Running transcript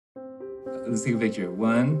Let's take a picture.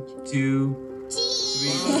 1, 2, 3.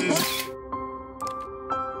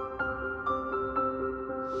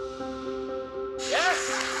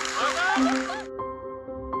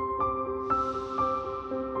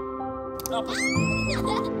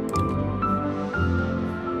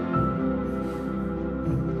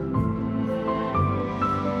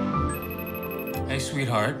 Hey,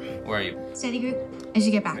 sweetheart. Where are you? Study group. I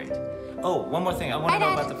should get back. Great. Oh, one more thing. I want to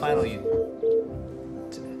know about the final you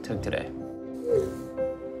took today.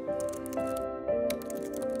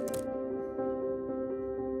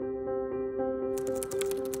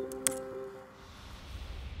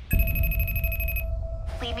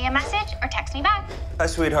 Leave me a message or text me back. Hi,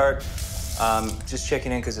 sweetheart. Just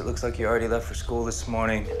checking in because it looks like you already left for school this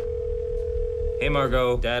morning. Hey,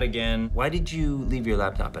 Margot. Dad again. Why did you leave your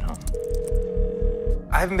laptop at home?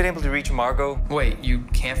 I haven't been able to reach Margot. Wait, you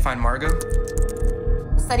can't find Margot?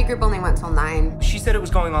 Study group only went till 9. She said it was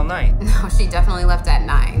going all night. No, she definitely left at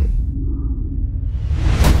 9.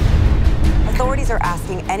 Authorities are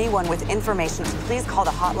asking anyone with information to please call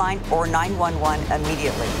the hotline or 911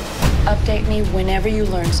 immediately. Update me whenever you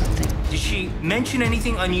learn something. Did she mention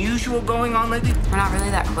anything unusual going on lately? We're not really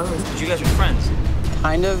that close. You guys are friends.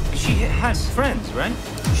 Kind of. She has friends, right?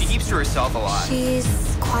 She keeps to herself a lot.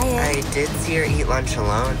 She's quiet. I did see her eat lunch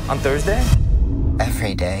alone. On Thursday?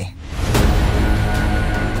 Every day.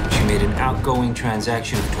 She made an outgoing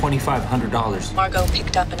transaction of $2,500. Margot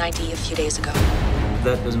picked up an ID a few days ago.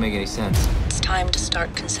 That doesn't make any sense. It's time to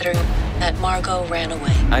start considering that Margot ran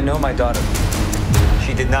away. I know my daughter.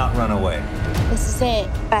 She did not run away. This is it.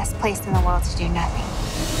 Best place in the world to do nothing.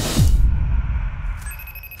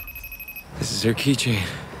 This is her keychain.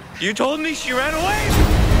 You told me she ran away?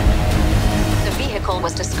 The vehicle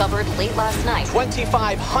was discovered late last night.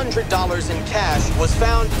 $2,500 in cash was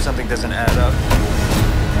found. Something doesn't add up.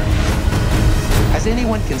 Has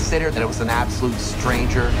anyone considered that it was an absolute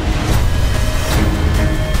stranger?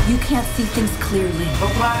 You can't see things clearly.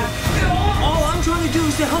 All I'm trying to do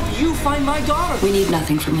is to help you find my daughter. We need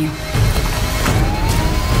nothing from you.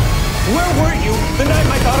 Where were you the night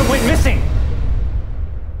my daughter